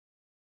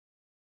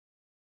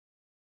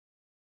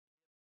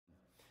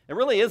It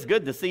really is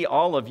good to see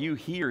all of you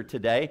here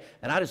today,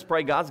 and I just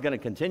pray God's going to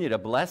continue to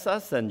bless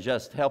us and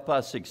just help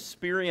us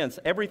experience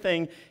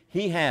everything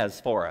He has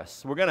for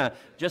us. We're going to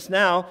just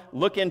now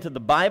look into the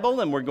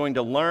Bible, and we're going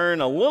to learn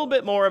a little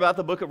bit more about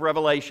the book of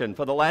Revelation.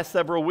 For the last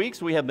several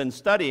weeks, we have been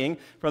studying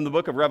from the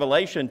book of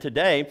Revelation.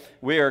 Today,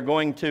 we are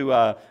going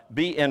to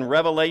be in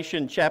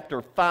Revelation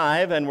chapter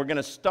 5, and we're going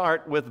to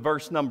start with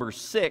verse number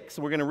 6.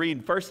 We're going to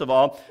read, first of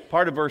all,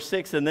 part of verse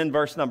 6 and then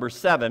verse number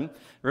 7.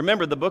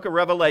 Remember, the book of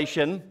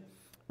Revelation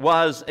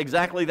was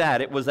exactly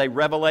that. It was a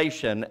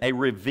revelation, a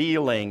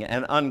revealing,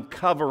 an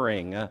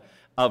uncovering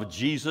of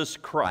Jesus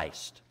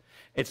Christ.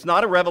 It's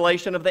not a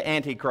revelation of the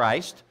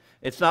Antichrist.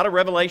 It's not a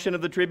revelation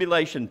of the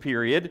tribulation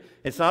period.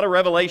 It's not a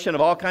revelation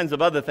of all kinds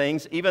of other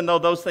things. Even though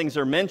those things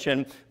are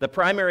mentioned, the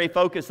primary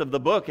focus of the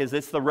book is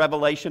it's the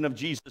revelation of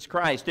Jesus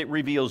Christ. It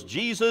reveals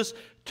Jesus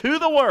to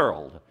the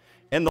world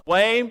in the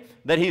way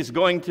that He's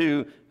going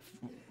to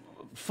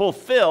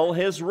fulfill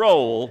His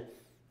role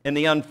in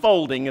the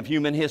unfolding of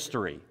human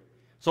history.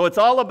 So it's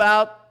all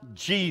about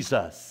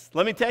Jesus.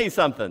 Let me tell you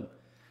something.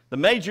 The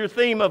major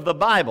theme of the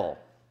Bible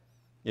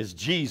is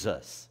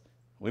Jesus.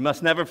 We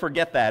must never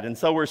forget that. And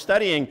so we're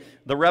studying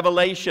the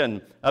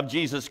revelation of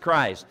Jesus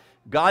Christ.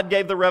 God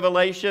gave the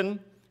revelation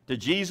to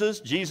Jesus.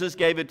 Jesus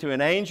gave it to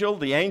an angel.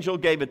 The angel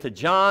gave it to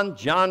John.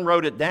 John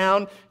wrote it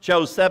down,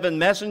 chose 7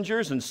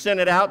 messengers, and sent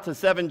it out to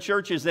 7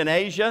 churches in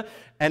Asia.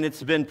 And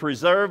it's been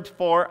preserved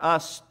for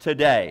us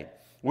today.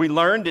 We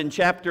learned in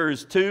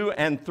chapters 2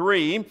 and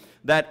 3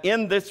 that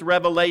in this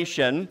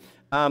revelation,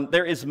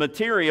 there is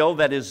material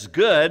that is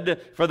good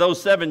for those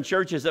 7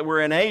 churches that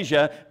were in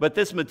Asia, but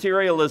this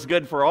material is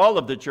good for all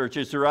of the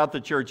churches throughout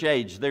the church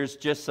age. There's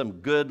just some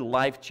good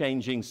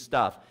life-changing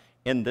stuff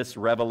in this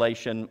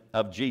revelation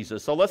of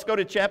Jesus. So let's go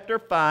to chapter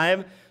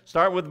 5,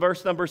 start with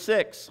verse number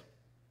 6.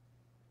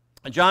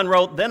 John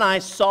wrote, "Then I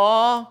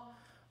saw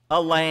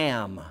a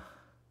lamb."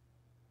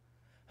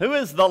 Who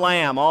is the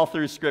lamb all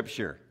through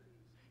Scripture?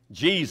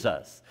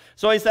 Jesus.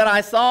 So he said,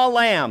 "I saw a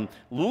lamb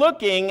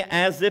looking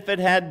as if it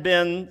had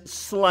been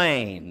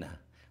slain."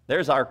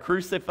 There's our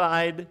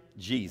crucified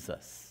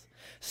Jesus.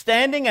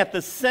 "Standing at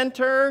the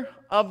center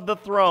of the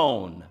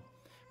throne."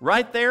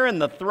 Right there in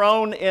the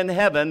throne in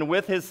heaven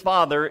with His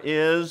Father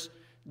is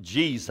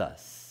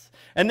Jesus.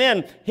 And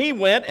then He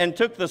went and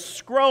took the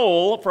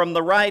scroll from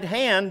the right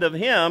hand of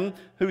Him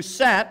who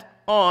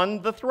sat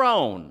on the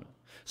throne.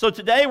 So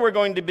today we're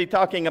going to be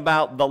talking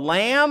about the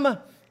Lamb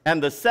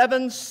and the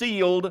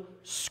 7-sealed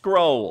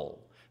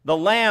scroll. The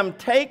Lamb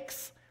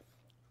takes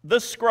the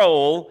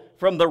scroll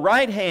from the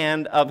right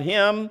hand of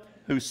Him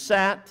who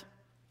sat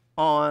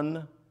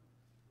on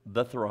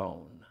the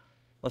throne.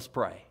 Let's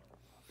pray.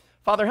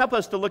 Father, help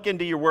us to look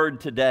into Your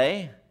Word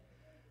today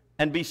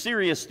and be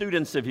serious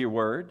students of Your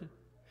Word.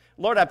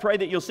 Lord, I pray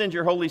that You'll send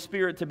Your Holy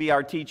Spirit to be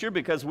our teacher,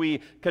 because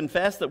we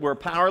confess that we're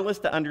powerless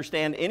to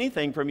understand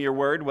anything from Your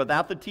Word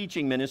without the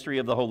teaching ministry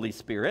of the Holy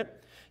Spirit.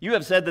 You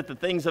have said that the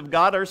things of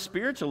God are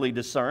spiritually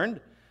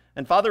discerned.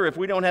 And Father, if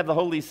we don't have the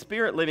Holy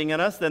Spirit living in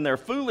us, then they're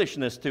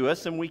foolishness to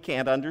us and we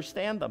can't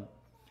understand them.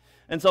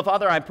 And so,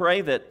 Father, I pray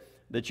that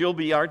You'll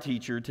be our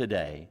teacher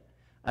today.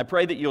 I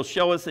pray that You'll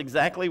show us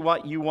exactly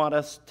what You want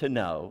us to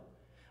know.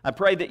 I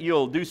pray that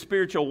You'll do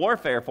spiritual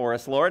warfare for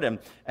us, Lord,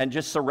 and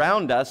just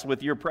surround us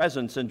with Your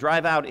presence and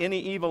drive out any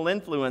evil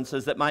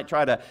influences that might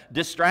try to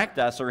distract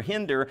us or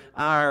hinder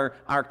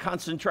our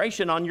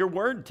concentration on Your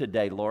Word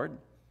today, Lord.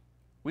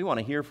 We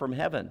want to hear from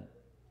heaven.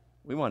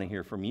 We want to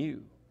hear from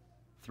You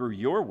through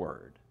Your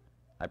Word.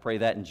 I pray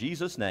that in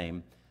Jesus'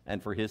 name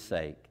and for His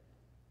sake,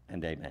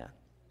 and amen.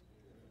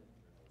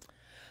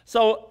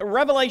 So,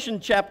 Revelation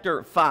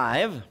chapter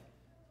 5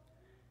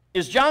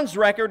 is John's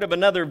record of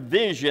another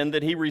vision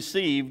that he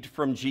received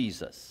from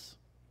Jesus.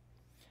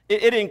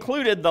 It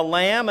included the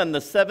Lamb and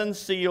the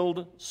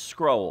 7-sealed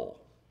scroll.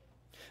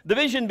 The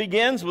vision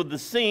begins with the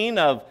scene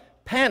of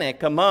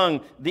panic among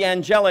the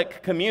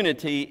angelic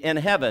community in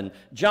heaven.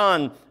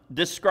 John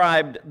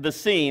described the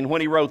scene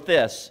when he wrote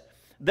this: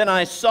 "Then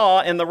I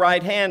saw in the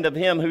right hand of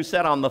Him who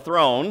sat on the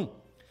throne,"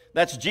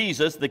 that's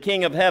Jesus, the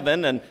King of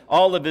heaven, and in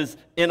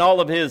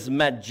all of his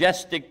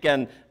majestic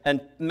and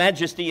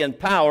majesty and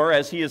power,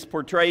 as He is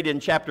portrayed in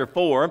chapter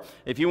 4.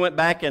 If you went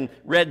back and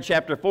read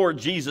chapter 4,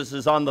 Jesus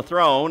is on the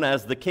throne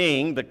as the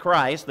King, the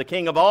Christ, the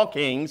King of all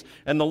kings,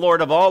 and the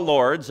Lord of all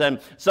lords. And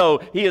so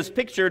He is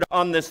pictured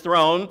on this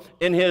throne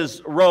in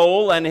His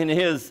role and in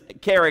His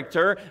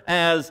character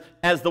as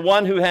the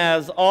one who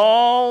has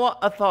all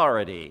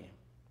authority.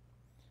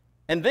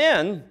 And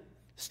then,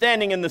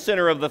 standing in the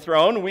center of the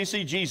throne, we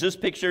see Jesus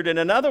pictured in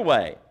another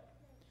way.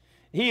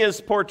 He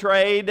is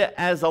portrayed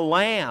as a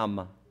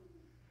lamb.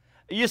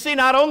 You see,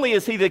 not only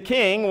is He the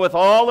king with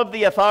all of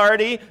the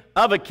authority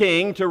of a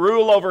king to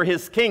rule over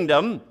His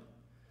kingdom,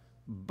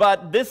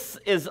 but this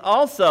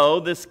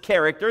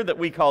character that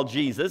we call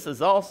Jesus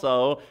is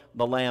also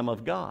the Lamb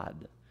of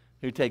God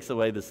who takes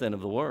away the sin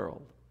of the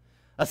world.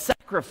 A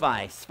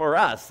sacrifice for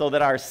us so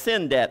that our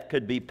sin debt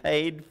could be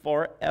paid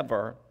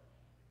forever.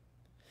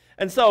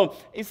 And so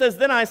he says,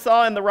 "Then I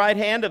saw in the right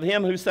hand of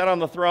Him who sat on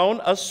the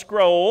throne a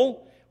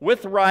scroll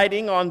with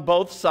writing on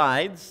both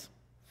sides.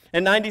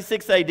 In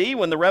 96 AD,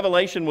 when the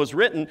Revelation was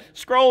written,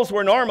 scrolls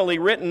were normally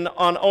written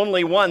on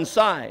only one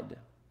side.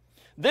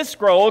 This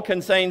scroll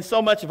contained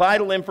so much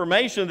vital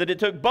information that it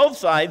took both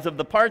sides of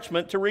the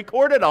parchment to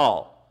record it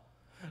all.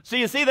 So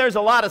you see, there's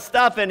a lot of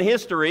stuff in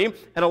history,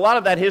 and a lot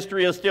of that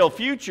history is still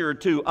future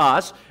to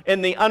us.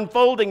 In the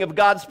unfolding of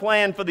God's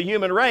plan for the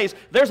human race,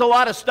 there's a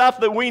lot of stuff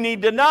that we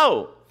need to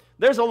know.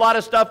 There's a lot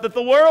of stuff that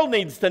the world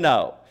needs to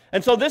know.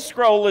 And so this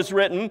scroll is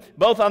written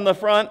both on the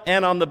front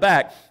and on the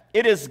back.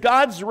 It is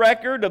God's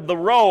record of the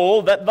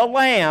role that the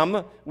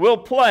Lamb will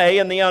play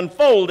in the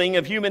unfolding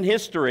of human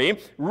history,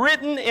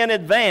 written in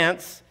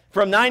advance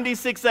from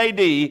 96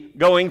 AD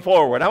going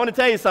forward. I want to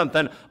tell you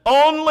something.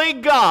 Only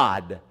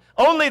God,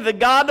 only the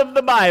God of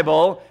the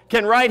Bible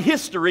can write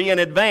history in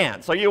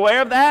advance. Are you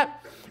aware of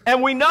that?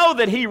 And we know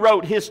that He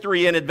wrote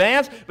history in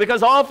advance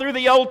because all through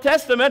the Old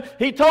Testament,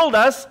 He told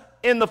us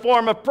in the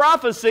form of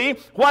prophecy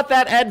what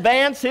that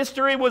advance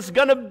history was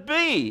going to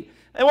be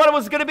and what it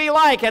was going to be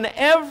like. And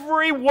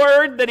every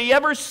word that He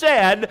ever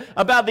said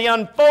about the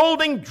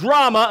unfolding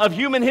drama of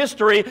human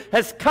history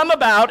has come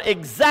about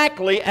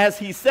exactly as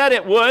He said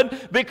it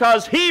would,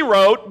 because He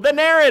wrote the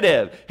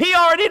narrative. He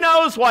already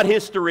knows what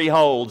history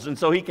holds, and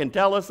so He can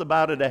tell us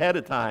about it ahead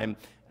of time.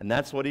 And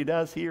that's what He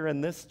does here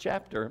in this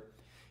chapter.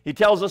 He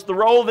tells us the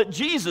role that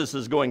Jesus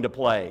is going to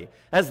play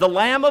as the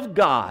Lamb of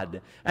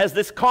God, as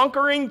this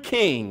conquering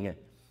king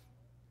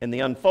in the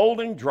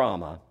unfolding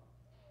drama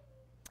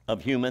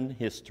of human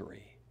history.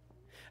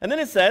 And then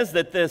it says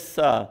that this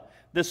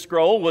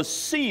scroll was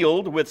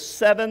sealed with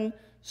 7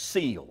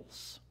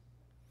 seals.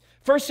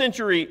 First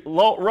century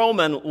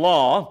Roman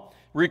law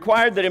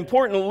required that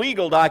important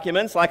legal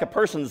documents like a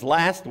person's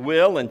last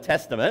will and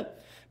testament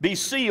be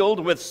sealed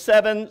with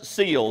 7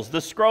 seals.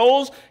 The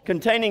scrolls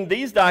containing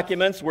these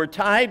documents were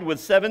tied with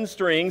 7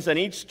 strings, and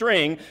each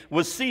string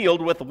was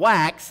sealed with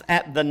wax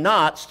at the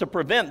knots to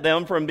prevent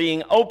them from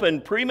being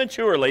opened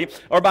prematurely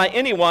or by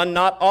anyone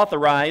not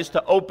authorized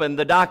to open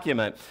the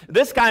document.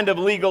 This kind of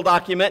legal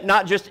document,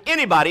 not just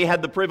anybody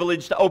had the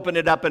privilege to open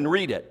it up and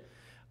read it.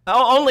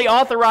 Only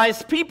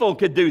authorized people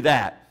could do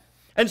that.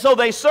 And so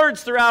they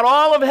searched throughout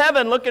all of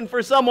heaven looking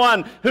for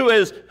someone who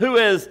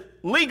is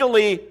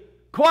legally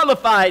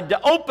qualified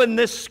to open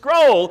this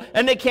scroll,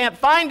 and they can't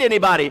find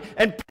anybody.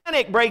 And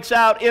panic breaks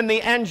out in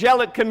the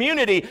angelic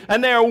community,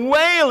 and they're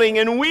wailing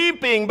and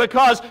weeping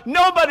because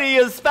nobody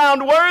is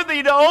found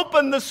worthy to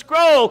open the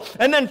scroll.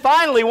 And then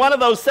finally, one of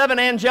those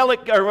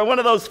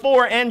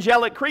 4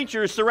 angelic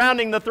creatures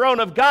surrounding the throne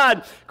of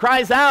God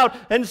cries out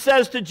and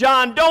says to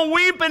John, "Don't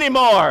weep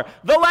anymore.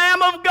 The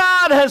Lamb of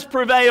God has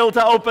prevailed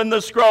to open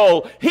the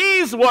scroll.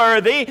 He's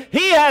worthy.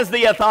 He has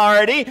the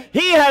authority.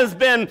 He has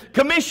been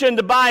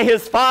commissioned by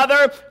His Father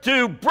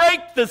to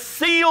break the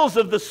seals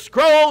of the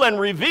scroll and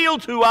reveal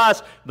to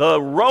us the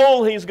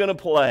role He's going to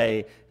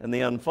play in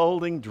the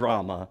unfolding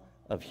drama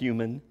of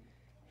human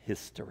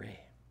history."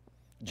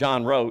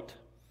 John wrote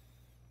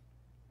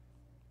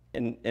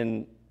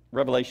in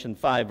Revelation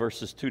 5,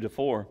 verses 2 to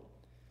 4,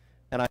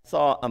 "And I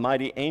saw a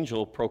mighty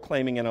angel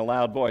proclaiming in a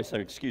loud voice,"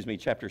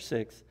 chapter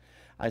 6.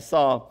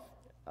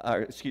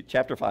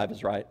 Chapter 5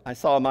 is right. "I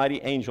saw a mighty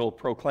angel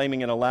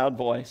proclaiming in a loud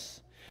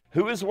voice,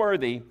 'Who is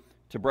worthy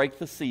to break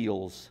the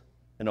seals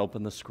and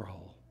open the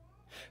scroll?'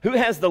 Who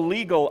has the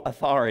legal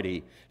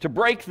authority to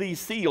break these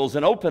seals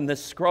and open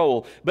this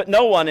scroll?" But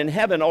no one in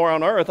heaven or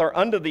on earth or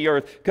under the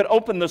earth could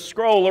open the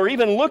scroll or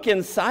even look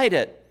inside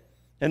it.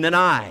 And then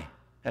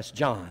that's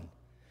John,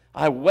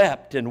 I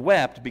wept and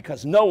wept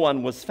because no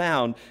one was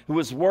found who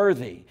was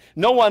worthy.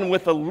 No one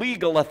with the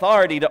legal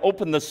authority to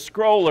open the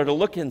scroll or to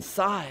look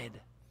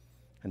inside.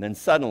 And then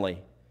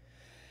suddenly,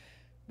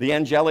 the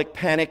angelic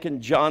panic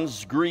and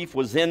John's grief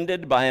was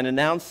ended by an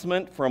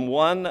announcement from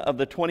one of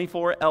the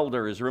 24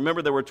 elders.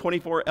 Remember, there were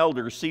 24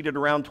 elders seated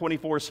around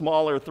 24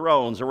 smaller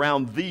thrones,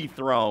 around the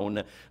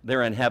throne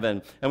there in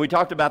heaven. And we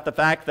talked about the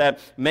fact that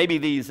maybe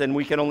these, and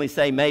we can only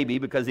say maybe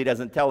because he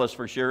doesn't tell us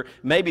for sure,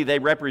 maybe they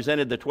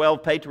represented the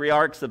 12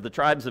 patriarchs of the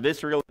tribes of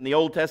Israel in the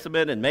Old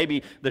Testament, and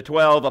maybe the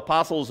 12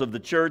 apostles of the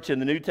church in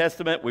the New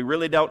Testament. We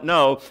really don't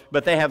know,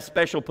 but they have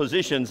special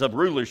positions of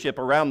rulership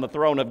around the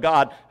throne of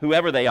God,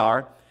 whoever they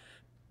are.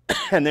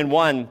 And then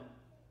one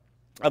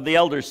of the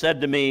elders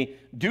said to me,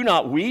 "Do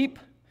not weep.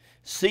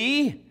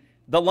 See,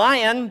 the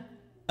Lion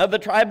of the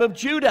tribe of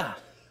Judah."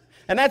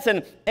 And that's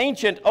an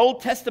ancient Old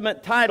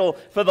Testament title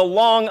for the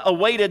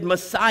long-awaited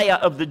Messiah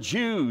of the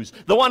Jews,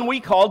 the one we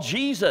call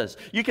Jesus.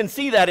 You can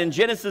see that in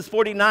Genesis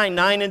 49,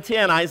 9 and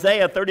 10,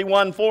 Isaiah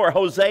 31, 4,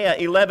 Hosea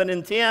 11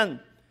 and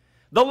 10.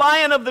 The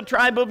Lion of the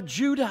tribe of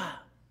Judah.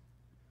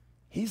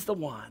 He's the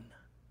one.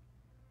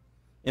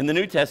 In the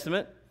New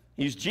Testament,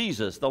 He's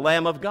Jesus, the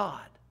Lamb of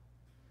God.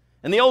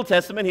 In the Old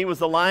Testament, He was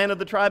the Lion of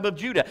the tribe of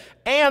Judah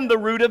and the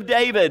Root of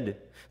David.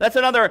 That's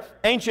another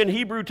ancient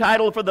Hebrew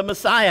title for the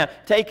Messiah,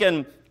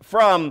 taken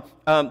from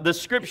the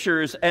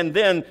Scriptures and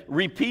then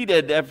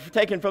repeated,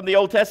 taken from the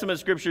Old Testament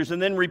Scriptures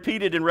and then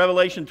repeated in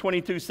Revelation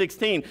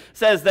 22:16,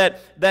 says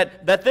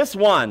that this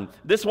one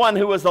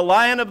who was the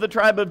Lion of the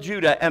tribe of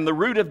Judah and the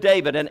root of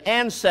David, an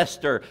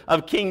ancestor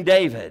of King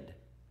David,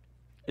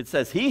 it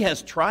says he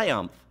has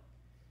triumphed.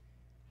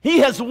 He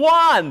has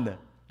won.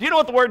 Do you know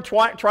what the word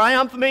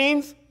triumph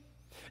means?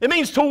 It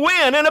means to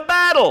win in a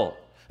battle.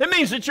 It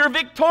means that you're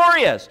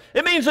victorious.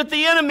 It means that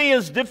the enemy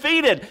is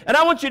defeated. And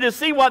I want you to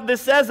see what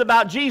this says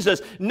about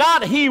Jesus.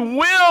 Not he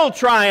will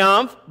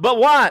triumph, but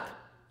what?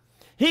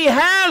 He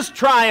has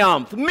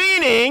triumphed,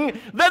 meaning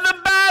that the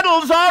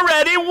battle's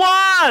already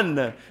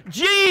won.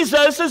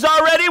 Jesus has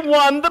already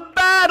won the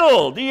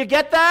battle. Do you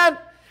get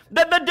that?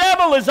 That the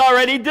devil is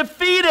already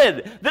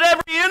defeated. That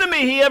every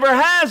enemy he ever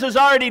has is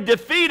already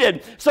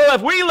defeated. So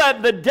if we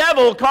let the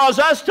devil cause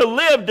us to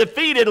live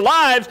defeated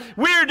lives,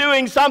 we're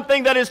doing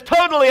something that is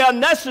totally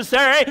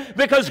unnecessary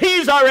because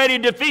he's already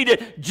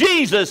defeated.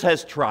 Jesus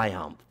has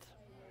triumphed.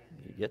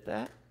 You get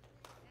that?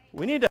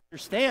 We need to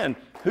understand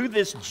who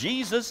this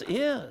Jesus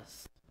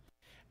is.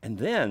 And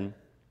then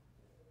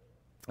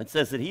it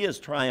says that he has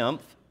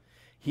triumphed.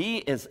 He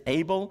is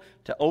able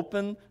to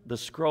open the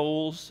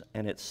scrolls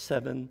and its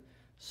 7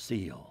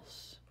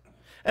 seals.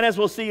 And as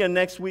we'll see in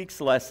next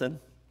week's lesson,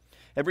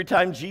 every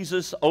time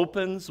Jesus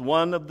opens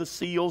one of the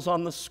seals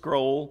on the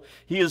scroll,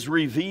 he is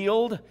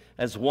revealed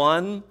as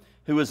one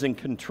who is in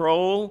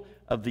control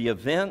of the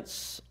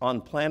events on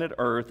planet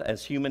Earth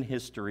as human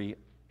history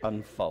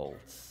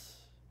unfolds.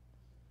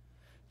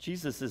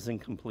 Jesus is in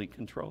complete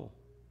control.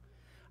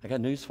 I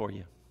got news for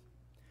you.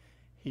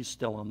 He's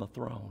still on the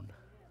throne.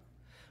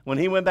 When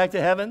he went back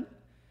to heaven,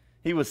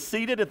 he was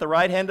seated at the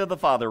right hand of the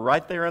Father,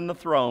 right there in the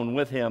throne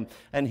with him,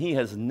 and he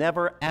has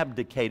never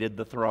abdicated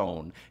the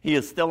throne. He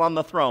is still on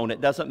the throne.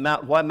 It doesn't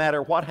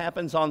matter what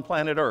happens on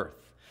planet Earth.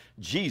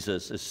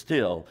 Jesus is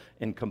still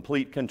in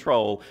complete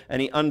control,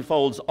 and he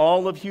unfolds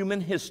all of human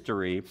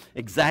history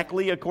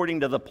exactly according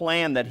to the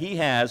plan that he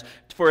has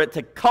for it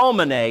to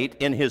culminate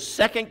in his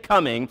second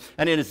coming,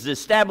 and it is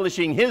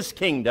establishing his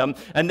kingdom,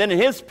 and then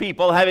his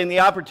people having the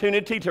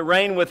opportunity to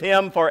reign with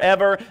him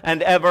forever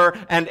and ever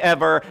and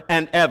ever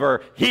and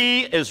ever.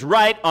 He is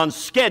right on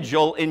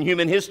schedule in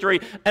human history.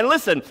 And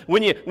listen,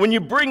 when you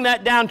bring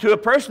that down to a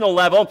personal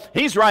level,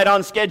 he's right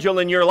on schedule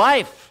in your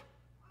life.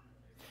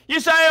 You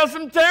say, oh,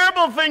 some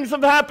terrible things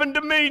have happened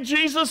to me.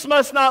 Jesus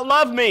must not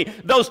love me.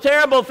 Those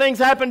terrible things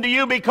happen to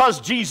you because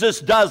Jesus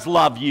does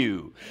love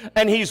you.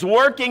 And he's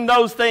working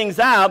those things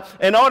out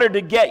in order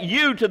to get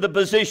you to the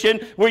position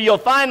where you'll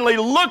finally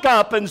look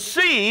up and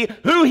see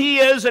who he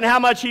is and how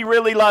much he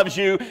really loves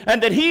you,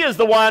 and that he is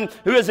the one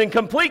who is in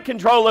complete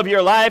control of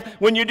your life.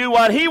 When you do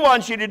what he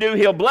wants you to do,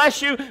 he'll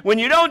bless you. When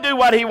you don't do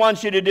what he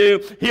wants you to do,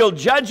 he'll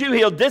judge you.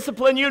 He'll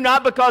discipline you,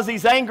 not because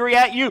he's angry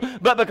at you,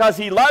 but because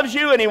he loves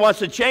you and he wants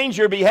to change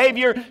your behavior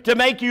to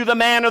make you the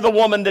man or the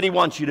woman that he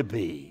wants you to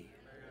be.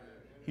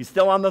 He's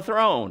still on the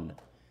throne.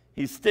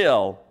 He's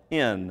still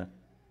in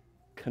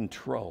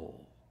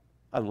control.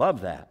 I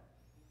love that.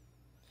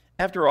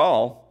 After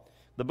all,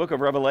 the book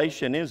of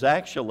Revelation is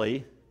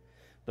actually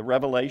the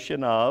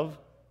revelation of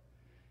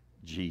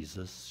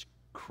Jesus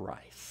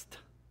Christ.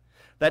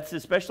 That's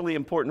especially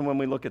important when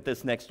we look at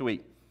this next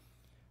week.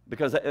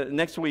 Because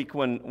next week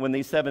when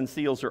these 7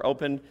 seals are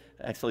opened,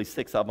 actually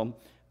 6 of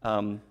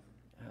them,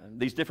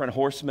 these different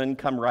horsemen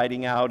come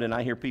riding out, and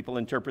I hear people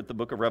interpret the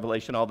book of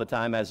Revelation all the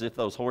time as if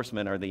those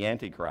horsemen are the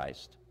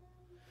Antichrist.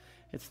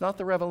 It's not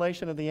the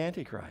revelation of the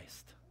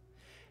Antichrist.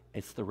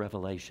 It's the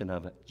revelation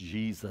of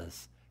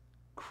Jesus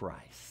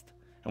Christ.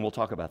 And we'll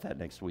talk about that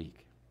next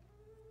week.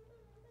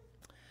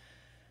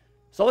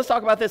 So let's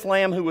talk about this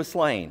lamb who was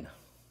slain.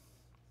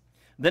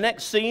 The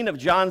next scene of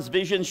John's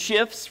vision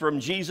shifts from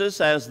Jesus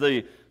as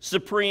the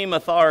supreme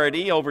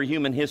authority over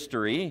human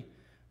history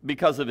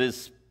because of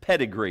his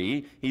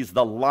pedigree. He's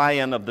the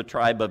Lion of the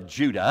tribe of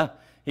Judah.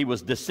 He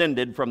was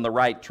descended from the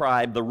right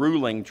tribe, the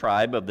ruling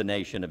tribe of the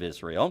nation of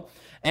Israel.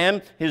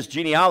 And his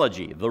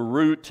genealogy, the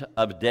root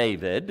of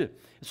David.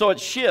 So it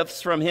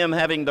shifts from him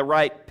having the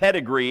right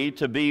pedigree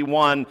to be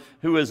one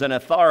who is an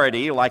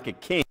authority like a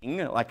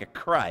king, like a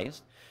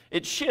Christ.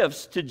 It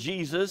shifts to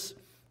Jesus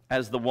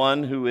as the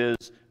one who is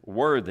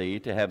worthy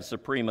to have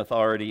supreme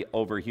authority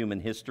over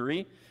human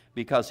history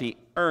because he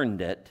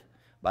earned it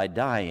by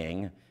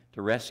dying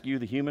to rescue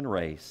the human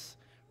race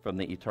from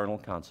the eternal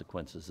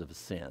consequences of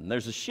sin.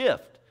 There's a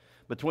shift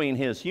between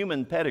his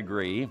human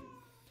pedigree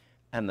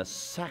and the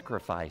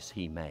sacrifice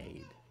he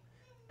made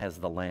as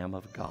the Lamb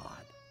of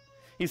God.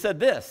 He said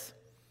this,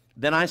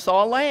 "Then I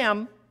saw a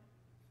lamb."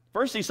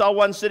 First he saw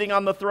one sitting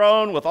on the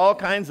throne with all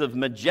kinds of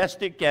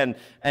majestic and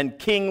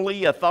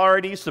kingly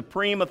authority,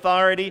 supreme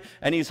authority,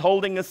 and he's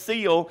holding a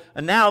seal.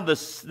 And now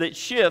that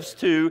shifts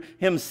to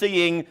him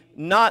seeing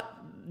not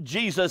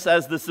Jesus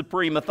as the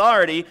supreme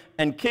authority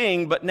and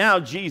king, but now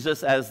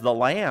Jesus as the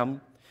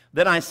lamb.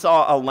 Then I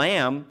saw a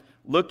lamb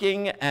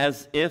looking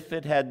as if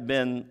it had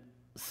been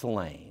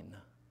slain.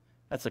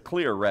 That's a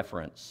clear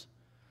reference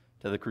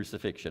to the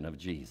crucifixion of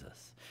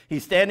Jesus.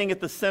 He's standing at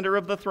the center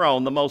of the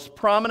throne, the most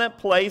prominent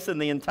place in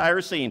the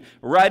entire scene.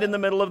 Right in the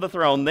middle of the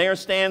throne, there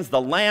stands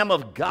the Lamb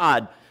of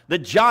God that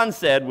John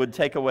said would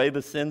take away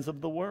the sins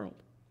of the world.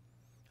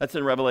 That's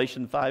in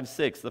Revelation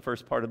 5:6, the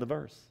first part of the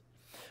verse.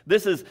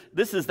 This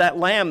is that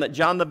Lamb that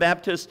John the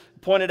Baptist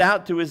pointed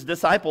out to his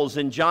disciples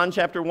in John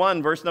chapter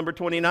 1, verse number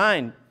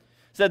 29. It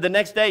said, the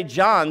next day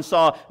John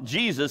saw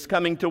Jesus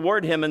coming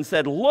toward him and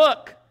said,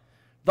 "Look,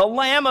 the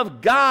Lamb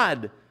of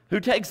God who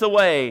takes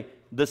away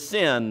the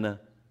sin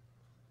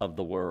of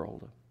the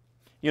world."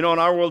 You know, in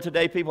our world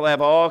today, people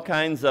have all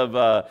kinds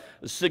of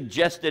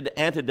suggested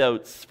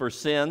antidotes for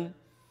sin.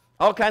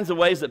 All kinds of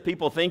ways that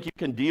people think you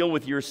can deal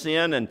with your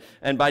sin,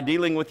 and by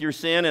dealing with your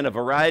sin in a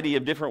variety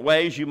of different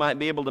ways, you might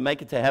be able to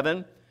make it to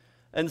heaven.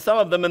 And some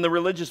of them in the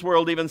religious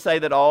world even say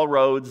that all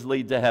roads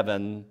lead to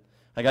heaven.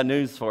 I got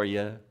news for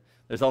you.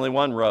 There's only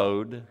one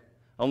road,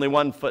 only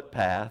one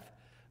footpath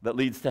that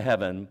leads to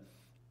heaven,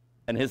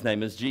 and his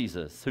name is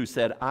Jesus, who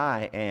said,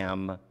 "I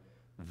am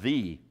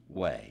the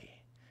way,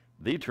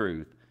 the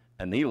truth,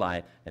 and the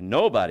light, and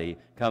nobody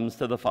comes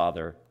to the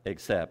Father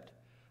except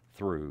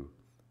through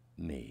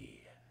me."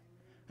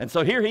 And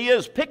so here he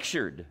is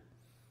pictured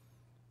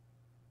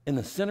in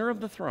the center of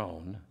the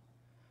throne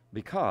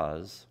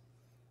because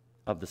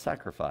of the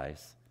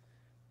sacrifice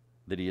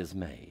that he has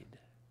made.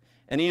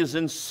 And he is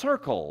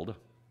encircled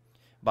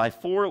by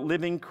 4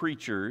 living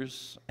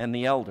creatures and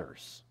the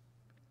elders.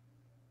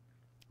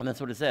 And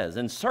that's what it says,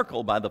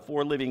 encircled by the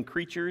 4 living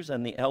creatures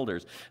and the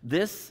elders.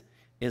 This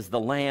is the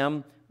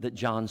Lamb that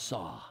John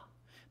saw.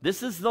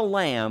 This is the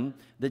Lamb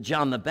that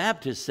John the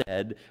Baptist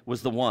said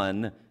was the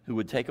one who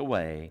would take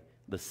away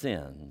the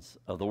sins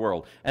of the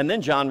world. And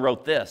then John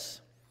wrote this,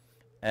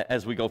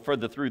 as we go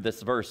further through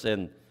this verse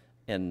in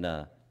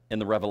the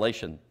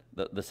Revelation,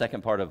 the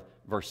second part of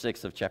verse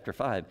 6 of chapter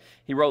 5.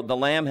 He wrote, "The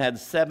Lamb had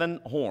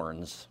 7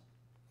 horns.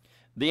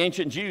 The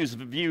ancient Jews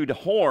viewed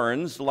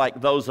horns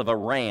like those of a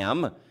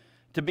ram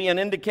to be an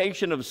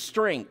indication of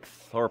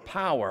strength or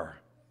power.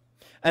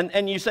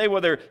 And you say,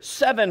 well, there are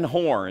 7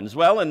 horns.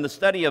 Well, in the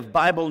study of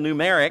Bible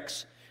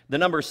numerics, the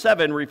number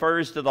 7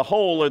 refers to the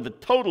whole or the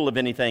total of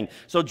anything.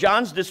 So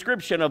John's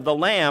description of the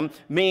Lamb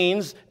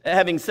means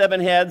having 7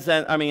 heads,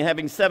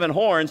 having 7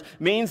 horns,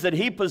 means that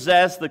he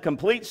possessed the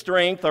complete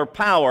strength or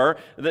power,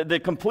 the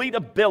complete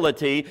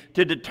ability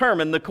to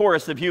determine the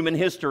course of human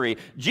history.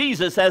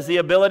 Jesus has the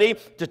ability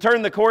to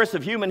turn the course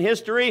of human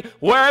history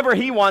wherever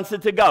he wants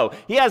it to go.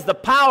 He has the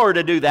power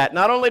to do that.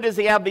 Not only does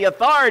he have the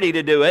authority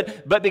to do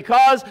it, but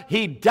because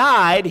he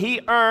died, he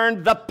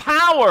earned the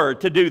power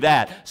to do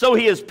that. So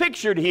he is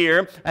pictured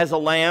here as a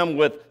lamb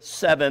with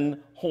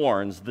 7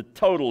 horns, the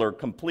total or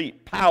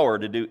complete power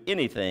to do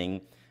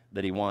anything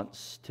that he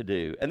wants to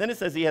do. And then it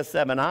says he has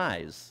 7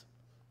 eyes.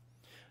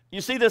 You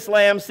see, this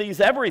lamb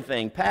sees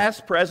everything,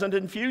 past, present,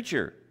 and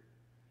future.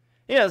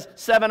 He has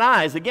 7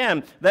 eyes.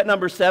 Again, that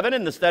number 7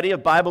 in the study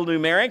of Bible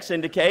numerics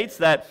indicates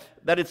that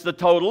it's the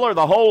total or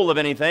the whole of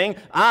anything.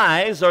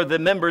 Eyes are the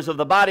members of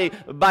the body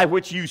by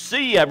which you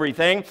see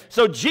everything.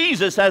 So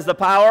Jesus has the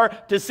power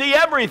to see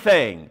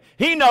everything.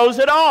 He knows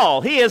it all.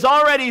 He has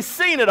already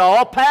seen it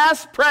all,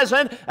 past,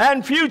 present,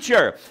 and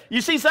future. You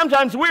see,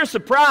 sometimes we're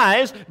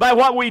surprised by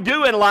what we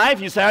do in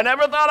life. You say, I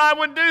never thought I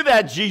would do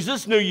that.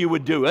 Jesus knew you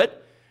would do it.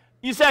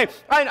 You say,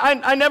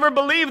 I never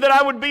believed that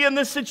I would be in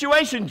this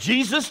situation.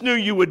 Jesus knew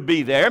you would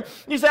be there.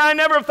 You say, I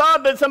never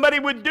thought that somebody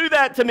would do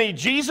that to me.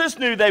 Jesus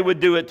knew they would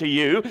do it to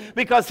you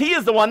because he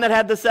is the one that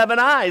had the 7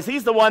 eyes.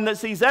 He's the one that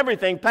sees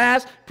everything,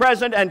 past,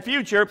 present, and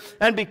future.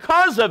 And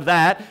because of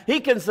that, he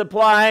can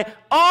supply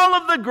all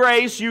of the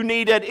grace you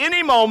need at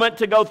any moment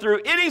to go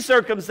through any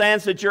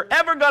circumstance that you're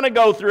ever going to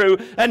go through.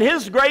 And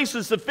his grace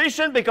is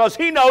sufficient because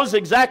he knows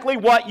exactly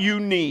what you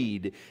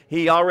need.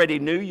 He already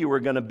knew you were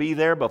going to be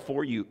there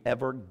before you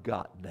ever got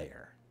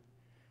there.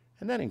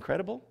 Isn't that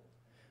incredible?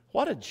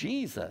 What a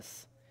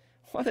Jesus.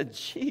 What a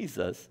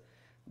Jesus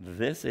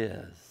this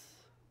is.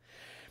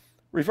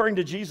 Referring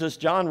to Jesus,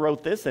 John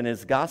wrote this in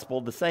his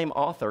gospel, the same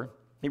author.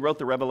 He wrote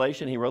the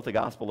Revelation, he wrote the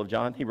Gospel of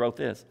John. He wrote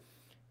this.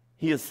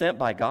 He is sent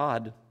by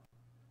God.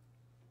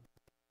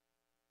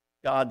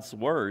 God's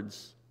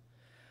words,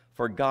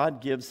 for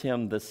God gives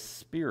him the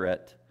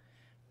Spirit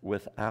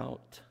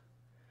without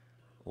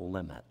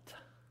limit.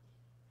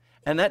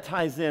 And that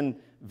ties in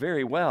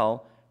very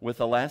well with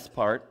the last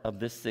part of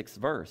this 6th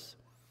verse.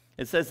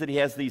 It says that he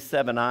has these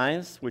 7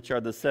 eyes, which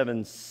are the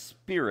 7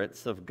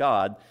 spirits of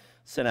God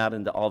sent out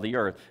into all the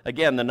earth.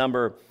 Again, the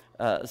number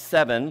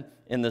 7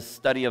 in the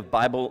study of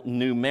Bible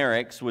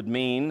numerics would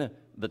mean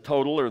the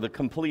total or the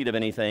complete of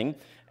anything.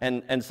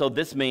 And so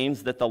this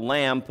means that the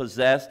Lamb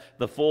possessed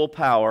the full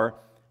power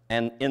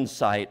and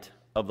insight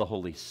of the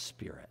Holy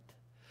Spirit.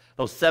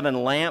 Those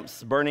 7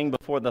 lamps burning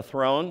before the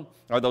throne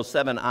are those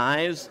 7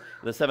 eyes.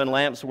 The 7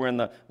 lamps were in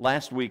the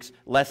last week's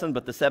lesson,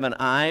 but the 7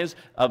 eyes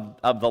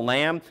of the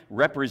Lamb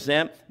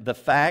represent the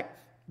fact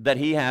that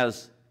he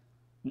has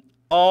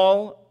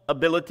all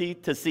ability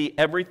to see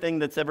everything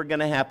that's ever going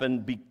to happen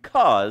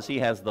because he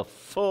has the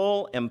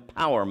full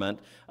empowerment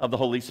of the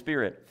Holy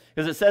Spirit.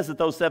 Because it says that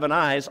those 7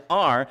 eyes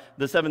are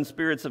the 7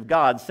 spirits of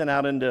God sent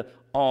out into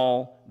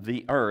all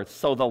the earth.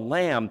 So the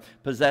Lamb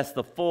possessed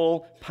the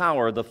full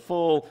power, the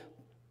full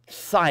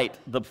sight,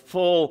 the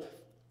full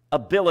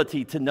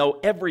ability to know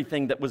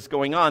everything that was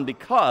going on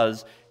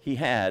because he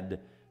had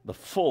the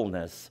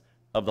fullness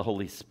of the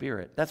Holy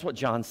Spirit. That's what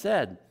John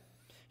said.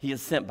 He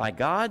is sent by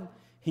God.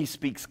 He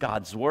speaks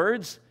God's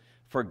words,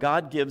 for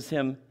God gives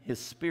him his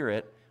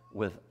Spirit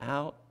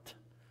without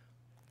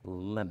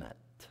limit.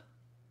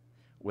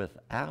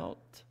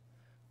 Without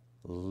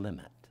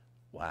limit.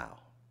 Wow.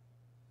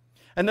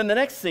 And then the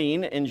next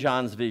scene in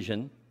John's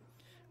vision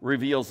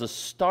reveals a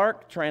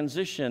stark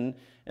transition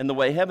in the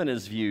way heaven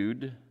is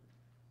viewed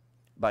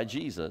by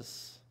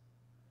Jesus,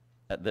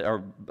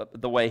 or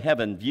the way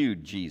heaven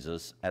viewed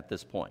Jesus at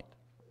this point.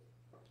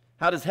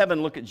 How does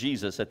heaven look at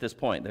Jesus at this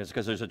point?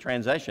 Because there's a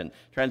transition.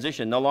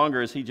 No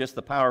longer is he just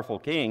the powerful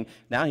king.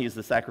 Now he's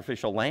the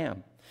sacrificial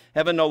lamb.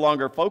 Heaven no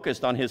longer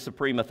focused on his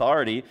supreme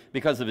authority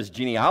because of his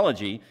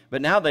genealogy,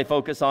 but now they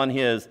focus on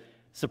his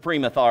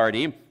supreme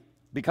authority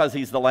because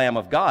he's the Lamb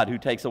of God who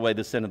takes away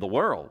the sin of the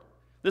world.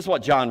 This is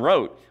what John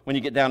wrote when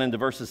you get down into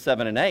verses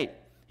 7 and 8.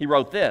 He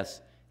wrote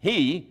this.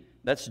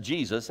 That's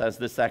Jesus as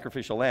this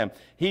sacrificial lamb.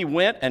 He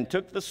went and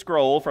took the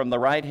scroll from the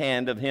right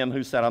hand of him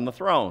who sat on the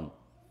throne.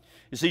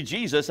 You see,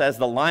 Jesus as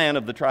the Lion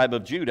of the tribe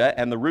of Judah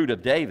and the root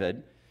of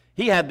David,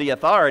 he had the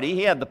authority,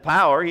 he had the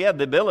power, he had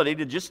the ability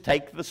to just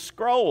take the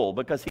scroll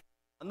because he's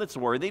the one that's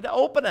worthy to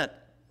open it.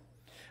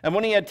 And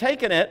when he had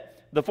taken it,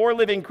 the 4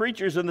 living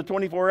creatures and the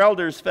 24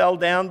 elders fell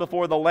down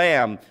before the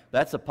Lamb.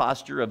 That's a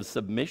posture of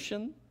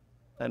submission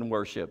and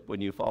worship when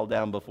you fall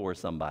down before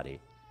somebody.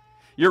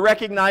 You're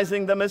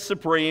recognizing them as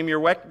supreme.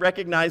 You're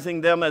recognizing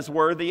them as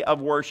worthy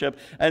of worship.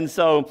 And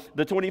so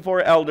the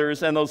 24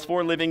 elders and those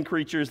 4 living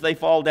creatures, they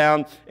fall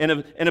down in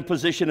a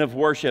position of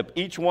worship.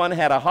 Each one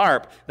had a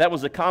harp. That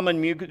was a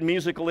common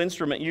musical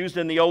instrument used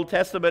in the Old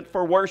Testament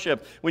for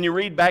worship. When you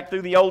read back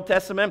through the Old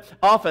Testament,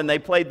 often they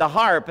played the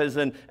harp as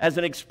an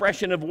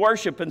expression of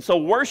worship. And so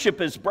worship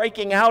is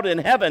breaking out in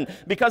heaven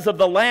because of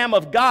the Lamb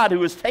of God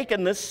who has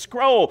taken this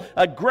scroll.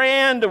 A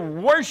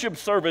grand worship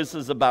service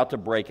is about to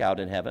break out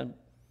in heaven.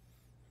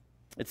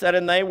 It said,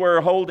 and they were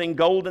holding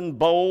golden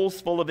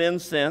bowls full of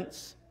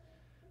incense,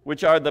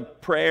 which are the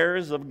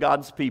prayers of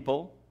God's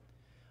people.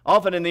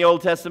 Often in the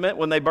Old Testament,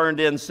 when they burned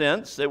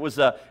incense, it was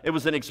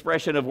an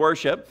expression of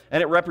worship,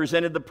 and it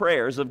represented the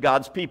prayers of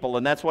God's people,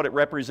 and that's what it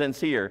represents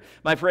here.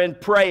 My friend,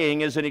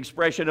 praying is an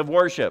expression of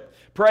worship.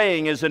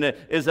 Praying is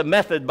a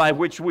method by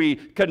which we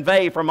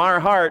convey from our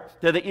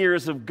heart to the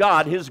ears of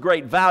God His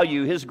great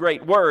value, His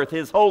great worth,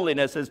 His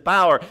holiness, His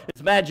power,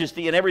 His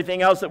majesty, and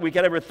everything else that we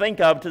could ever think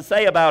of to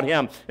say about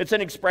Him. It's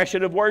an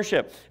expression of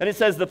worship. And it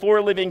says the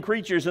 4 living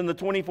creatures and the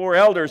 24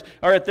 elders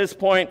are at this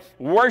point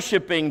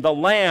worshiping the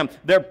Lamb.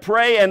 They're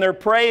praying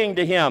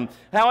to Him.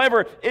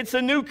 However, it's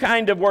a new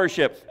kind of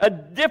worship,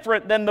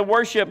 different than the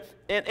worship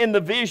in the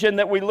vision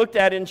that we looked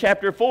at in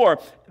chapter 4.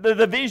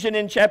 The vision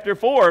in chapter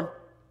 4,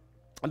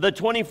 the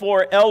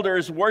 24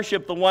 elders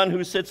worship the one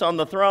who sits on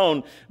the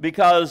throne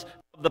because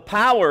of the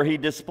power He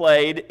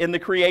displayed in the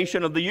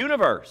creation of the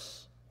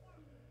universe.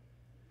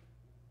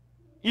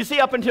 You see,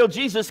 up until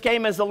Jesus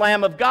came as the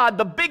Lamb of God,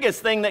 the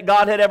biggest thing that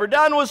God had ever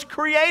done was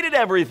created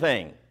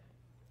everything.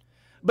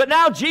 But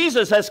now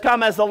Jesus has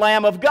come as the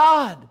Lamb of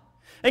God.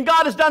 And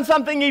God has done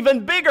something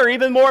even bigger,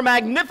 even more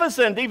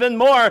magnificent, even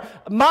more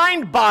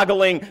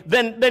mind-boggling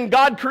than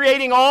God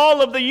creating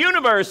all of the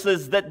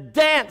universes that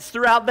dance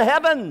throughout the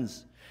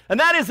heavens. And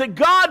that is that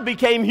God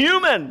became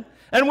human,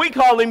 and we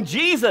call Him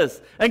Jesus.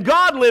 And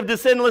God lived a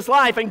sinless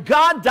life, and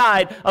God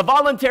died a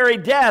voluntary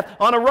death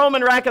on a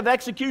Roman rack of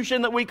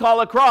execution that we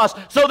call a cross,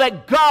 so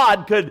that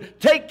God could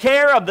take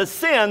care of the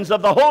sins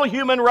of the whole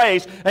human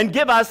race and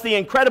give us the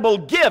incredible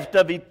gift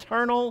of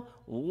eternal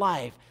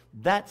life.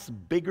 That's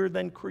bigger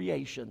than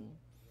creation.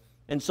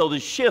 And so the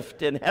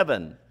shift in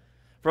heaven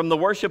from the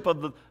worship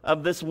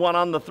of this one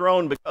on the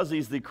throne because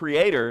He's the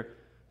Creator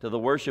to the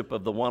worship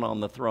of the one on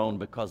the throne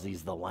because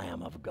He's the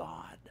Lamb of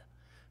God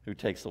who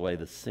takes away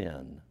the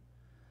sin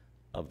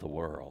of the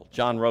world.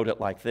 John wrote it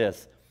like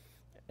this,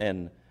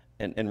 and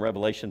in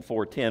Revelation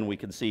 4:10 we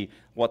can see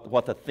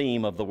what the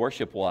theme of the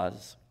worship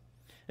was.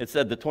 It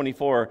said the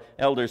 24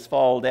 elders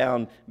fall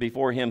down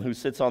before Him who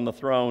sits on the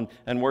throne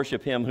and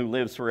worship Him who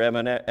lives forever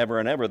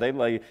and ever. They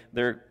lay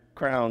their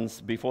crowns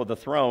before the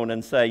throne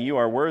and say, "You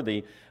are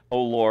worthy,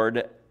 O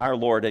Lord, our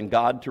Lord and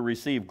God, to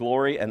receive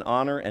glory and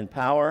honor and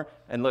power."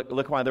 And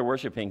look why they're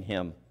worshiping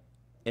Him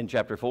in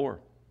chapter 4.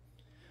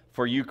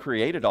 For You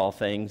created all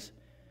things,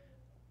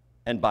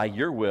 and by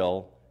Your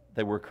will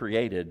they were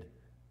created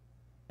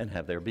and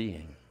have their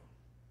being.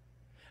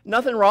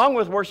 Nothing wrong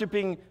with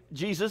worshiping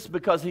Jesus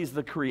because He's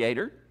the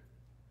Creator,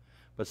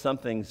 but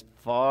something's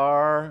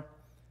far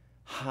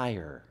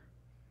higher.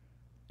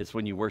 It's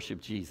when you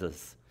worship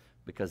Jesus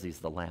because He's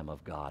the Lamb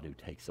of God who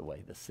takes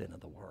away the sin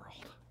of the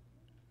world.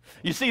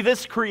 You see,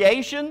 this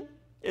creation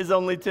is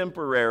only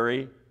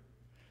temporary,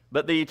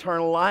 but the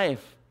eternal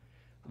life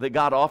that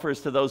God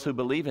offers to those who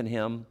believe in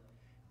him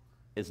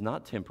is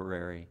not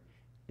temporary.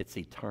 It's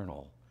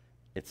eternal.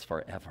 It's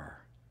forever.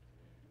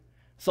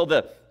 So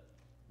the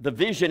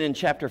vision in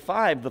chapter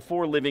 5, the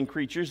 4 living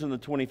creatures and the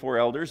 24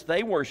 elders,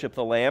 they worship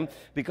the Lamb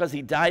because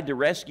he died to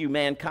rescue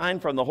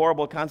mankind from the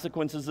horrible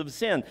consequences of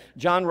sin.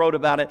 John wrote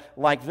about it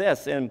like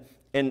this in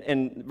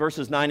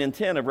verses 9 and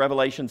 10 of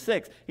Revelation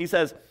 6. He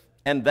says,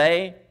 and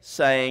they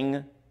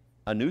sang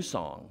a new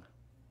song.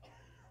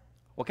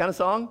 What kind of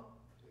song?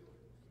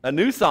 A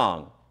new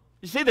song.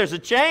 You see, there's a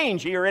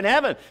change here in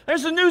heaven.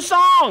 There's a new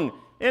song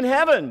in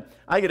heaven.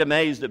 I get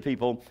amazed at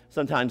people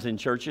sometimes in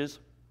churches.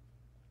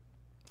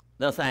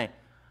 They'll say,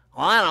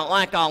 well, I don't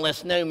like all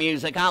this new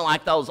music. I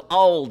like those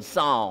old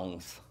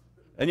songs.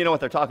 And you know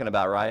what they're talking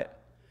about, right?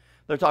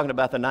 They're talking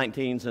about the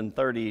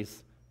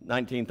 1930s and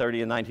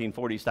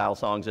 1940 style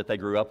songs that they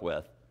grew up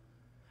with.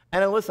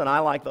 And listen, I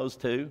like those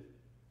too.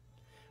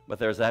 But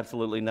there's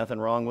absolutely nothing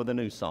wrong with a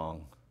new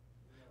song.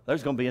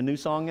 There's going to be a new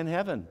song in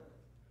heaven.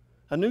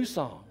 A new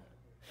song.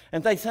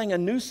 And they sang a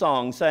new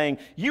song saying,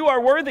 you are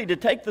worthy to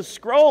take the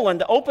scroll and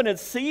to open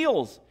its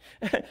seals.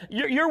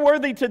 You're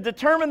worthy to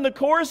determine the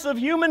course of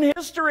human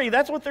history.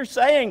 That's what they're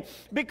saying,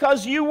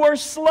 because you were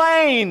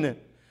slain.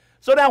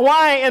 So now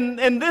why,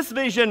 in this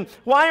vision,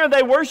 why are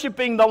they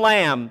worshiping the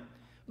Lamb?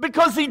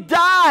 Because he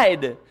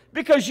died.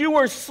 Because you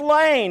were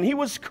slain. He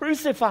was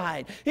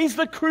crucified. He's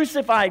the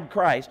crucified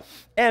Christ.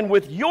 And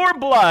with your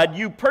blood,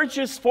 you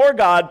purchased for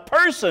God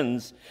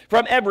persons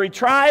from every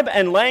tribe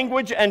and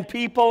language and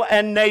people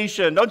and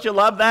nation. Don't you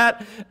love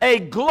that? A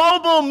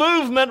global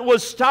movement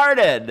was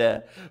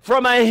started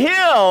from a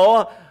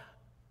hill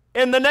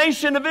in the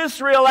nation of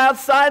Israel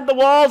outside the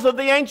walls of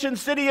the ancient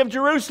city of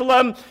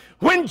Jerusalem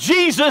when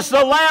Jesus,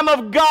 the Lamb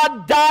of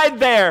God, died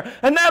there.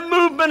 And that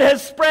movement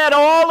has spread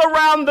all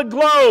around the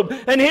globe.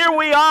 And here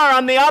we are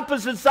on the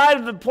opposite side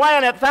of the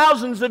planet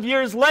thousands of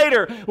years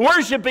later,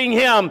 worshiping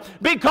him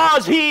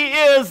because he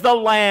is the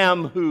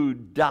Lamb who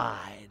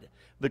died,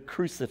 the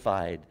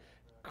crucified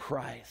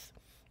Christ.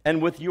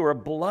 And with your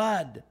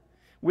blood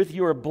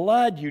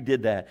you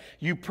did that.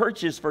 You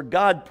purchased for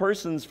God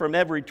persons from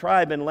every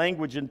tribe and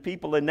language and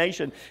people and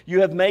nation.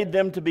 You have made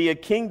them to be a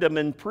kingdom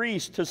and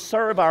priests to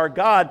serve our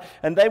God,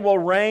 and they will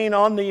reign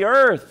on the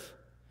earth.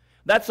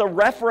 That's a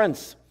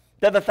reference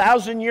to the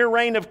 1,000-year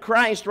reign of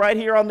Christ right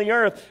here on the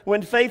earth,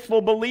 when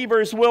faithful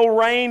believers will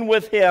reign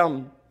with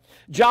him.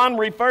 John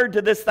referred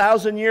to this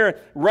 1,000-year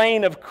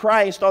reign of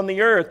Christ on the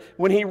earth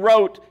when he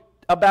wrote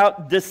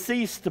about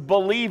deceased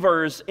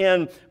believers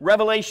in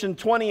Revelation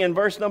 20 and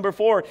verse number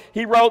 4.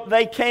 He wrote,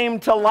 they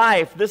came to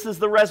life. This is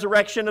the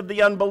resurrection of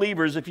the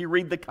unbelievers, if you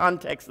read the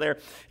context there.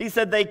 He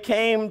said they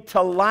came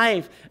to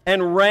life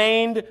and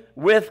reigned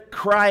with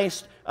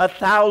Christ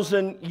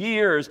 1,000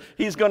 years.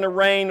 He's going to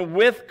reign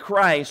with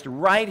Christ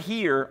right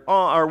here,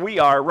 or we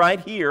are right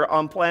here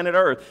on planet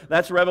Earth.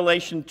 That's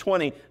Revelation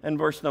 20 and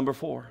verse number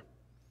 4.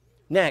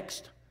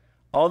 Next,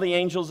 all the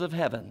angels of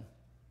heaven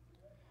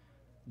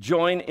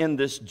join in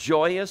this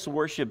joyous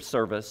worship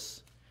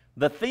service,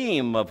 the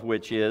theme of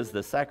which is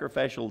the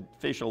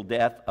sacrificial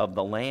death of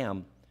the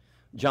Lamb.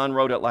 John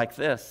wrote it like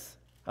this.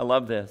 I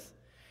love this.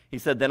 He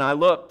said, then I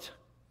looked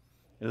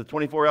at the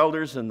 24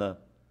 elders and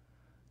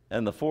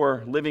the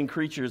 4 living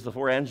creatures, the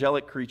 4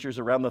 angelic creatures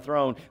around the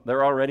throne.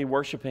 They're already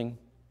worshiping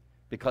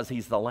because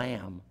he's the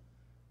Lamb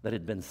that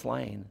had been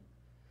slain.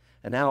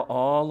 And now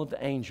all of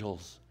the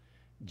angels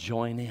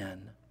join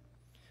in.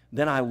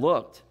 Then I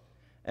looked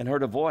and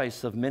heard a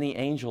voice of many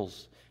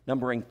angels,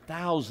 numbering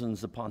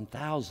thousands upon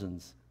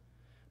thousands,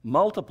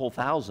 multiple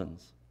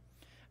thousands.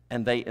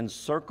 And they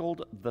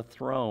encircled the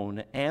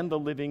throne and the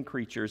living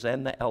creatures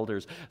and the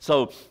elders.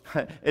 So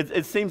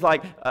it seems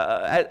like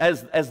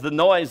as the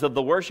noise of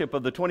the worship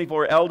of the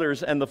 24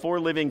 elders and the 4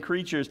 living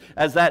creatures,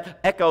 as that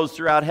echoes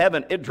throughout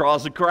heaven, it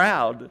draws a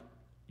crowd.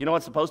 You know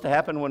what's supposed to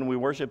happen when we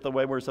worship the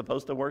way we're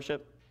supposed to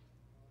worship?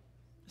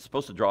 It's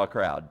supposed to draw a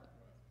crowd.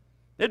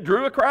 It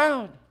drew a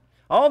crowd.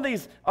 All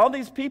these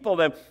people,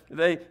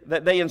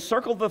 they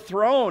encircled the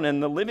throne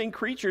and the living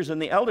creatures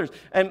and the elders.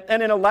 And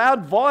in a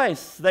loud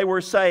voice, they were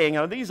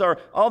saying, these are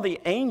all the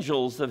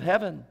angels of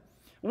heaven.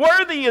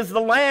 Worthy is the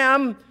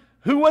Lamb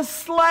who was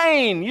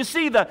slain. You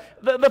see,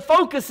 the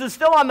focus is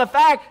still on the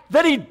fact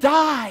that he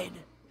died.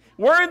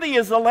 Worthy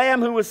is the Lamb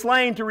who was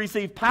slain to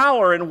receive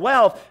power and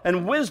wealth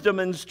and wisdom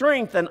and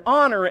strength and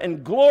honor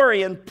and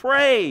glory and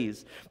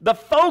praise. The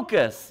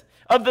focus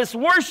of this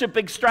worship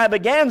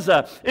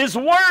extravaganza is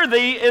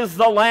worthy is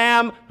the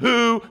Lamb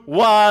who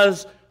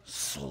was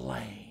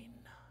slain.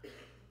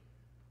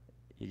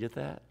 You get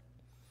that?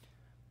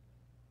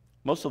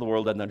 Most of the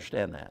world doesn't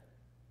understand that.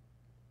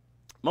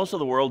 Most of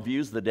the world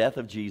views the death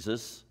of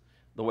Jesus,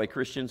 the way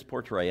Christians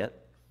portray it,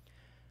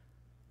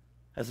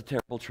 as a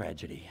terrible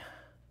tragedy.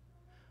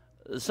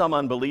 Some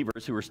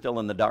unbelievers who are still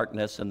in the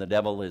darkness and the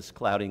devil is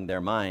clouding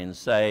their minds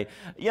say,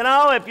 you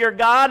know, if your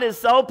God is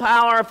so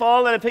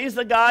powerful and if he's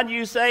the God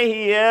you say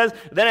he is,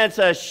 then it's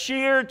a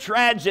sheer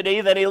tragedy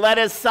that he let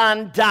his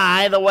son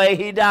die the way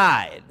he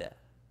died.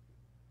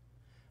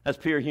 That's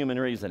pure human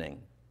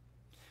reasoning.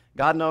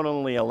 God not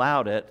only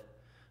allowed it,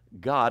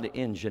 God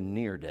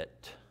engineered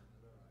it.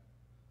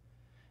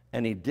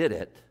 And he did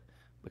it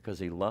because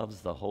he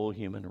loves the whole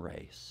human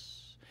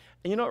race.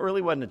 And you know, it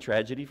really wasn't a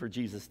tragedy for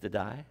Jesus to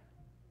die.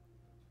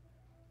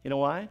 You know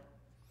why?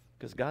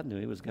 Because God knew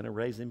he was going to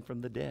raise him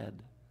from the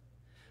dead.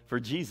 For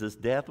Jesus,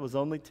 death was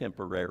only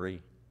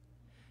temporary.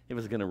 He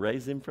was going to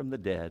raise him from the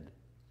dead.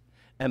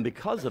 And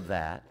because of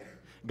that,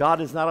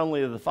 God is not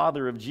only the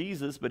Father of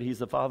Jesus, but he's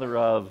the Father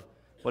of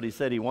what he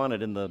said he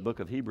wanted in the book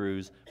of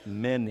Hebrews,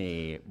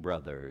 many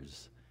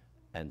brothers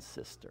and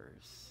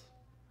sisters.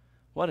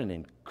 What an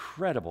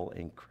incredible,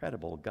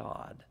 incredible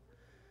God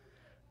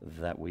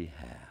that we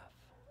have.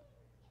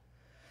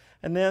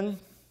 And then,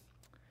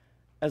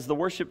 as the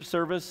worship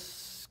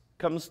service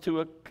comes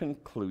to a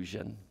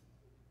conclusion,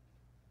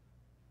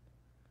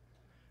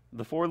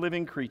 the four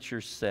living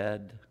creatures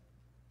said,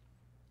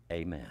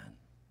 Amen,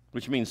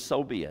 which means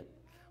so be it.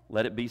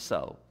 Let it be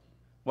so.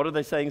 What are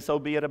they saying so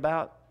be it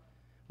about?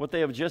 What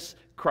they have just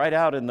cried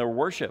out in their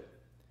worship,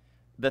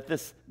 that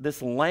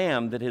this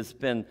lamb that has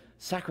been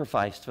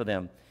sacrificed for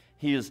them,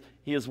 he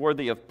is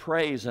worthy of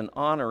praise and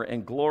honor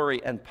and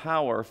glory and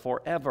power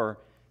forever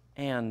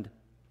and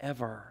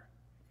ever.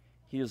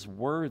 He is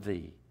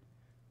worthy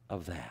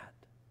of that.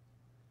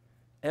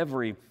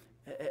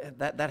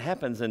 That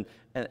happens, and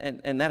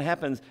that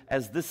happens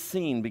as this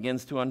scene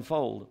begins to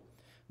unfold.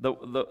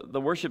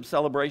 The worship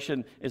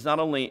celebration is not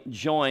only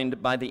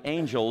joined by the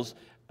angels,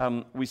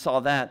 we saw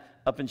that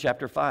up in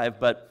chapter 5,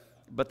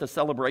 but the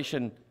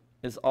celebration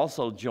is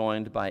also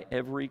joined by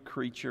every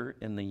creature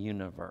in the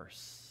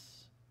universe.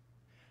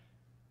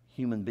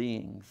 Human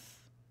beings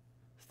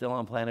still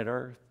on planet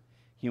Earth,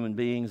 human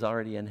beings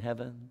already in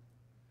heaven.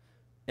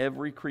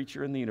 Every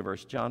creature in the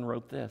universe. John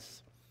wrote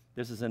this.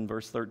 This is in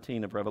verse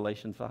 13 of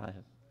Revelation 5.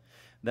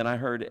 Then I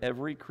heard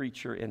every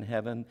creature in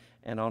heaven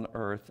and on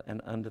earth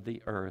and under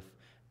the earth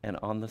and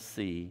on the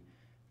sea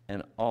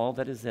and all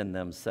that is in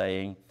them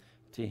saying,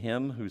 to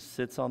him who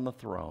sits on the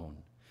throne,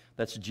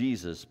 that's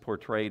Jesus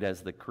portrayed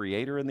as the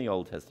Creator in the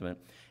Old Testament,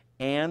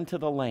 and to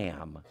the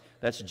Lamb,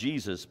 that's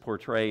Jesus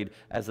portrayed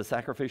as the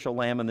sacrificial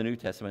lamb in the New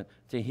Testament,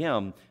 to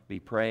him be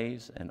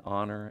praise and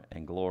honor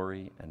and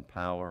glory and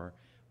power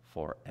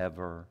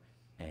forever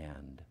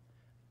and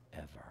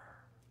ever.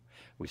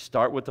 We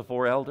start with the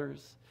four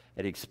elders.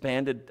 It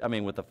expanded,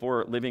 with the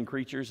four living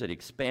creatures. It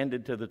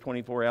expanded to the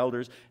 24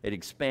 elders. It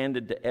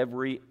expanded to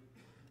every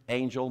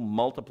angel,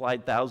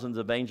 multiplied thousands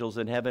of angels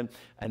in heaven.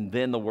 And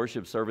then the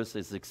worship service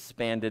is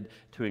expanded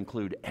to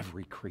include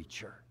every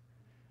creature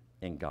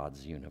in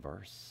God's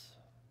universe.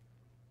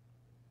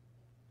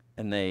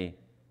 And they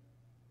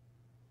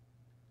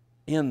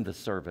end the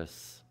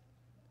service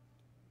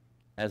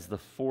as the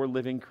four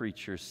living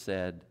creatures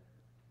said,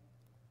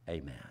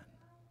 Amen.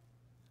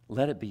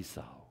 Let it be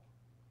so.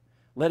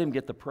 Let him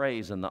get the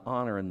praise and the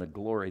honor and the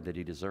glory that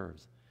he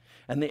deserves.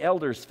 And the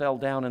elders fell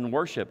down and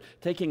worshiped,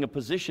 taking a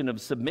position of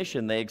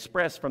submission. They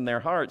expressed from their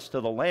hearts to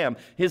the Lamb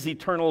his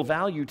eternal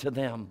value to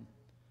them.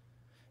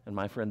 And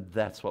my friend,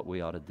 that's what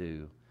we ought to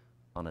do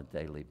on a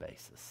daily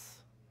basis.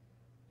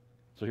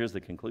 So here's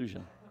the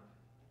conclusion.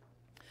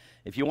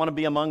 If you want to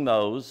be among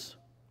those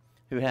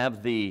who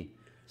have the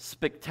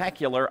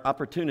spectacular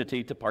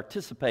opportunity to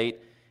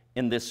participate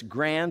in this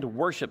grand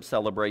worship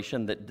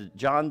celebration that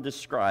John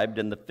described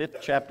in the 5th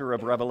chapter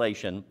of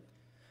Revelation,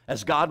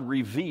 as God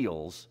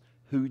reveals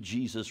who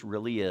Jesus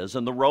really is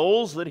and the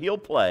roles that he'll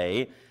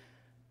play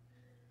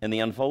in the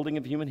unfolding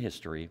of human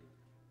history,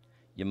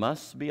 you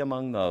must be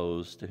among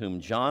those to whom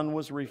John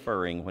was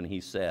referring when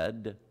he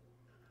said,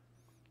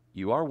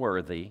 you are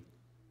worthy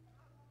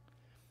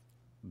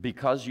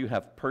because you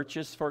have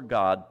purchased for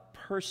God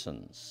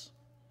persons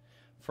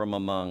from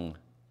among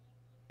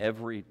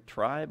every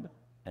tribe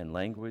and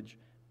language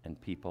and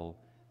people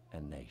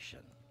and nation.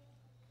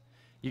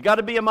 You got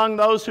to be among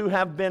those who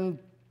have been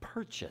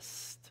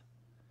purchased.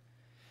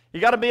 You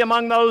got to be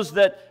among those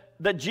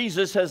that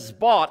Jesus has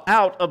bought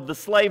out of the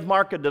slave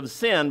market of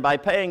sin by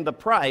paying the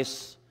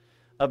price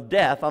of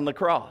death on the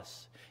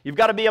cross. You've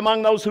got to be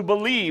among those who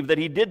believe that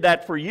he did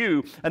that for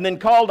you and then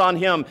called on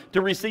him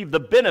to receive the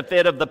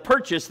benefit of the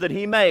purchase that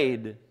he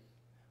made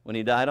when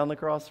he died on the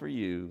cross for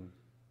you.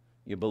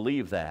 You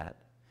believe that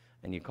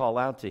and you call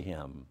out to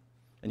him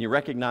and you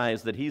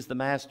recognize that he's the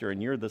master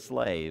and you're the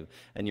slave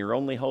and your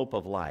only hope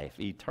of life,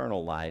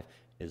 eternal life,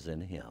 is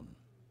in him.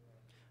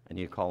 And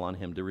you call on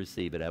him to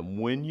receive it. And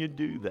when you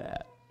do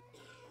that,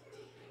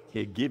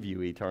 he'll give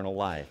you eternal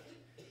life.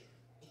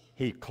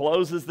 He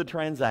closes the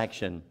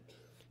transaction.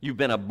 You've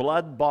been a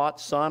blood-bought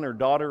son or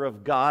daughter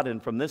of God,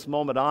 and from this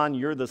moment on,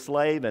 you're the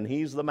slave and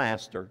he's the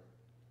master.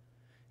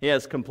 He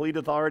has complete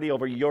authority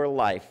over your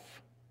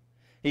life.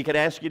 He could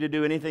ask you to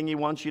do anything he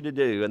wants you to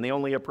do, and the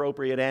only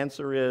appropriate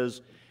answer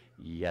is,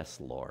 yes,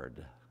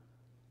 Lord.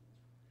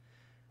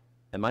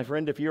 And my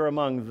friend, if you're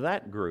among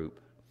that group,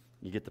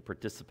 you get to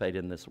participate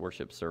in this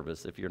worship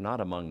service. If you're not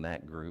among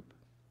that group,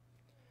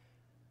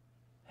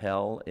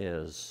 hell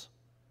is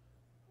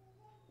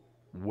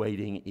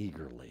waiting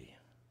eagerly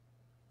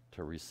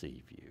to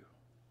receive you.